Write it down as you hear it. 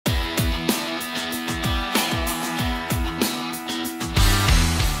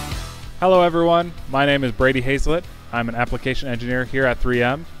Hello everyone, my name is Brady Hazlett. I'm an application engineer here at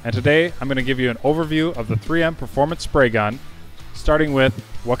 3M, and today I'm going to give you an overview of the 3M Performance Spray Gun, starting with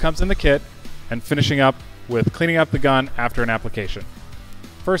what comes in the kit and finishing up with cleaning up the gun after an application.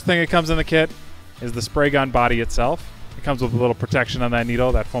 First thing that comes in the kit is the spray gun body itself. It comes with a little protection on that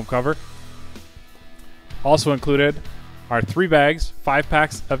needle, that foam cover. Also included are 3 bags, 5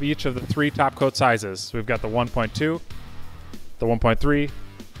 packs of each of the 3 top coat sizes. So we've got the 1.2, the 1.3,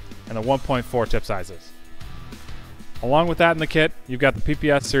 and the 1.4 tip sizes. Along with that in the kit, you've got the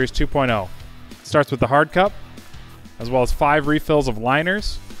PPS Series 2.0. It starts with the hard cup, as well as 5 refills of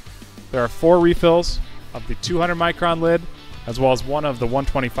liners. There are 4 refills of the 200 micron lid, as well as 1 of the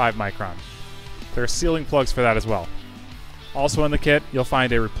 125 micron. There are sealing plugs for that as well. Also in the kit, you'll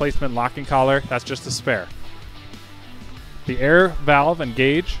find a replacement locking collar. That's just a spare. The air valve and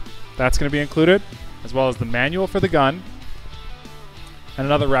gauge, that's going to be included, as well as the manual for the gun, and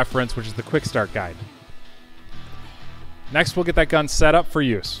another reference, which is the quick start guide. Next, we'll get that gun set up for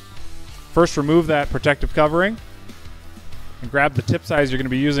use. First, remove that protective covering and grab the tip size you're going to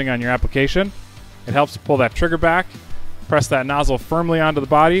be using on your application. It helps to pull that trigger back, press that nozzle firmly onto the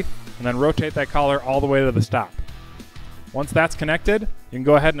body, and then rotate that collar all the way to the stop. Once that's connected, you can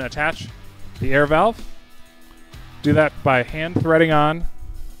go ahead and attach the air valve. Do that by hand threading on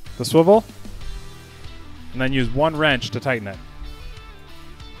the swivel, and then use 1 wrench to tighten it.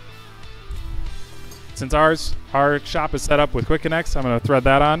 Since our shop is set up with Quick Connects, I'm going to thread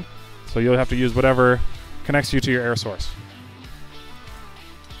that on, so you'll have to use whatever connects you to your air source.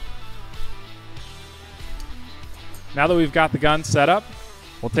 Now that we've got the gun set up,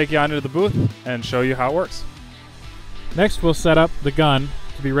 we'll take you onto the booth and show you how it works. Next, we'll set up the gun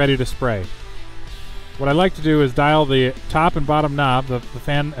to be ready to spray. What I like to do is dial the top and bottom knob, the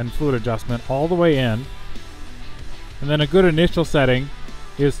fan and fluid adjustment, all the way in. And then a good initial setting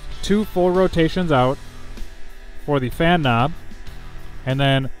is 2 full rotations out for the fan knob, and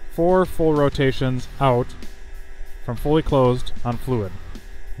then 4 full rotations out from fully closed on fluid.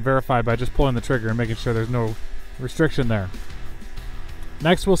 Verify by just pulling the trigger and making sure there's no restriction there.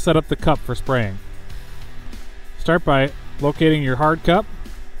 Next, we'll set up the cup for spraying. Start by locating your hard cup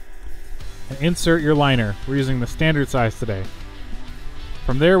and insert your liner. We're using the standard size today.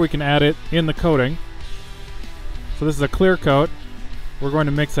 From there, we can add it in the coating. So this is a clear coat. We're going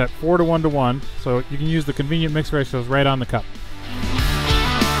to mix at 4 to 1 to 1, so you can use the convenient mix ratios right on the cup.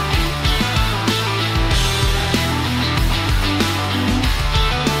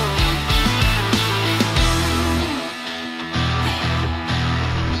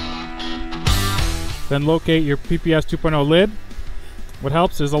 Then locate your PPS 2.0 lid. What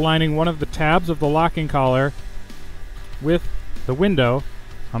helps is aligning one of the tabs of the locking collar with the window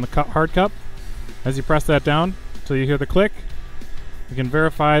on the hard cup. As you press that down until you hear the click, you can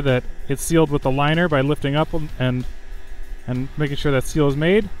verify that it's sealed with the liner by lifting up and making sure that seal is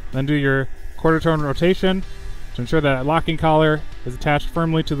made. Then do your quarter turn rotation to ensure that locking collar is attached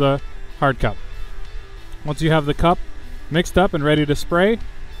firmly to the hard cup. Once you have the cup mixed up and ready to spray,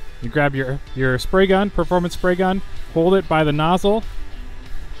 you grab your spray gun, performance spray gun, hold it by the nozzle,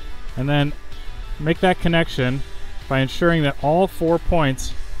 and then make that connection by ensuring that all 4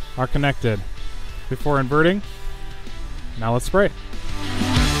 points are connected before inverting. Now let's spray.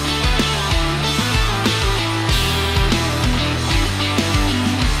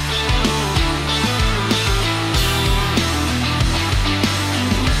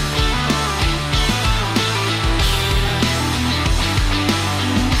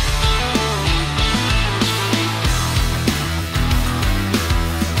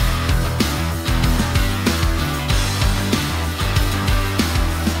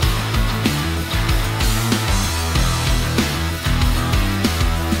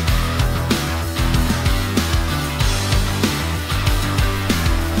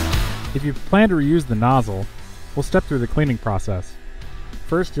 If you plan to reuse the nozzle, we'll step through the cleaning process.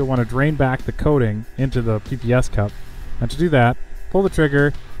 First, you'll want to drain back the coating into the PPS cup, and to do that, pull the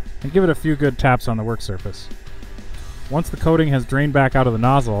trigger and give it a few good taps on the work surface. Once the coating has drained back out of the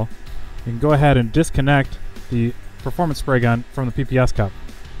nozzle, you can go ahead and disconnect the performance spray gun from the PPS cup.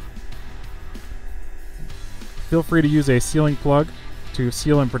 Feel free to use a sealing plug to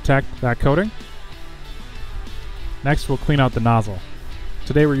seal and protect that coating. Next, we'll clean out the nozzle.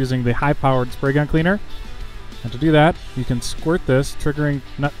 Today we're using the high-powered spray gun cleaner, and to do that you can squirt this, triggering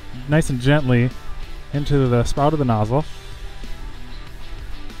nice and gently into the spout of the nozzle,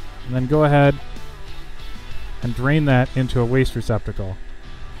 and then go ahead and drain that into a waste receptacle.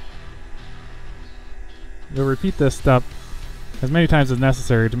 You'll repeat this step as many times as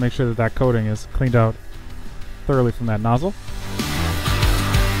necessary to make sure that coating is cleaned out thoroughly from that nozzle.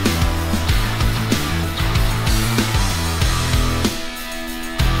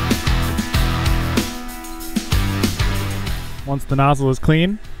 Once the nozzle is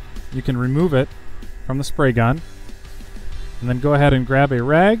clean, you can remove it from the spray gun and then go ahead and grab a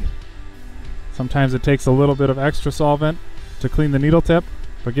rag. Sometimes it takes a little bit of extra solvent to clean the needle tip,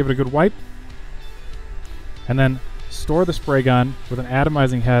 but give it a good wipe. And then store the spray gun with an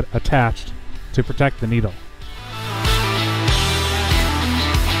atomizing head attached to protect the needle.